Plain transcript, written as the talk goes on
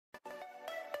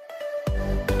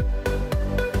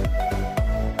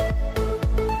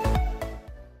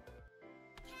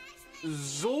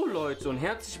Leute und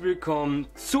herzlich willkommen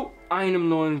zu einem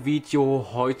neuen Video.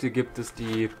 Heute gibt es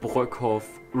die Broekhoff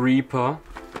Reaper.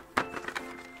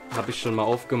 Habe ich schon mal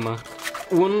aufgemacht.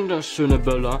 Wunderschöne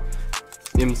Böller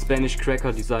im Spanish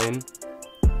Cracker Design.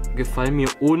 Gefallen mir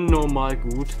unnormal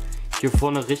gut. Hier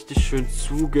vorne richtig schön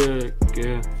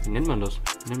wie nennt man das?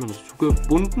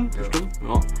 Zugebunden? Ja. Bestimmt?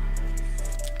 Ja.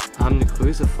 Haben eine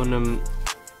Größe von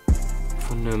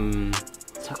einem,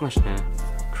 sag mal schnell,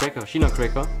 Cracker, China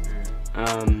Cracker.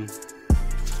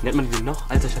 Nennt man den noch?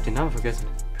 Alter, ich hab den Namen vergessen.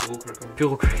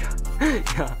 Pyro Cracker.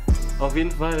 Ja, auf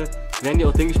jeden Fall werden die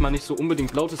auch, denke ich mal, nicht so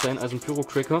unbedingt lautes sein als ein Pyro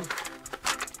Cracker.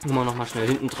 Gucken wir nochmal schnell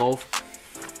hinten drauf.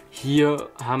 Hier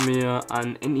haben wir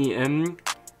an NEM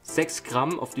 6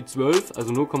 Gramm auf die 12,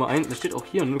 also 0,1. Das steht auch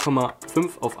hier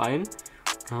 0,5 auf 1.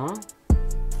 Ja.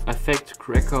 Effekt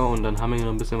Cracker und dann haben wir hier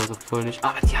noch ein bisschen was auf Polnisch.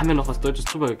 Aber die haben ja noch was Deutsches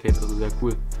drüber geklebt, also sehr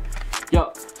cool.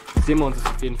 Ja, sehen wir uns jetzt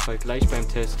auf jeden Fall gleich beim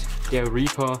Test. Der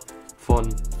Reaper von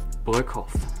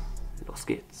Broekhoff. Los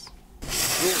geht's.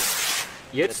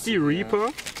 Jetzt die Reaper.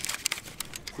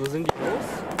 So sind die aus.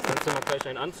 Kannst du mal gleich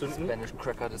einen anzünden. Spanish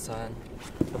Cracker Design.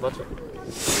 Na, warte.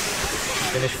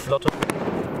 Bin ich flotter.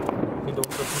 Hinter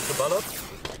uns wird geballert.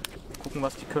 Gucken,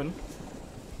 was die können.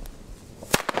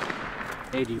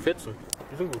 Ey, die fetzen.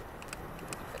 Die sind gut.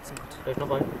 Fetzen gut. Vielleicht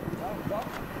noch ein.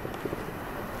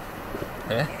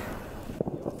 Hä?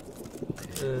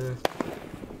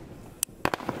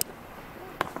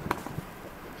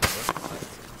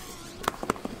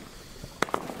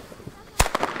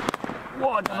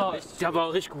 Boah, der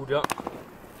war richtig gut, ja.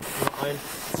 Noch ein.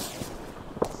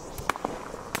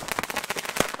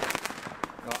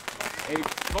 Ja. Ey, 1,75.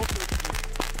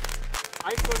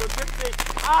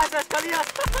 Ah, ist eskaliert!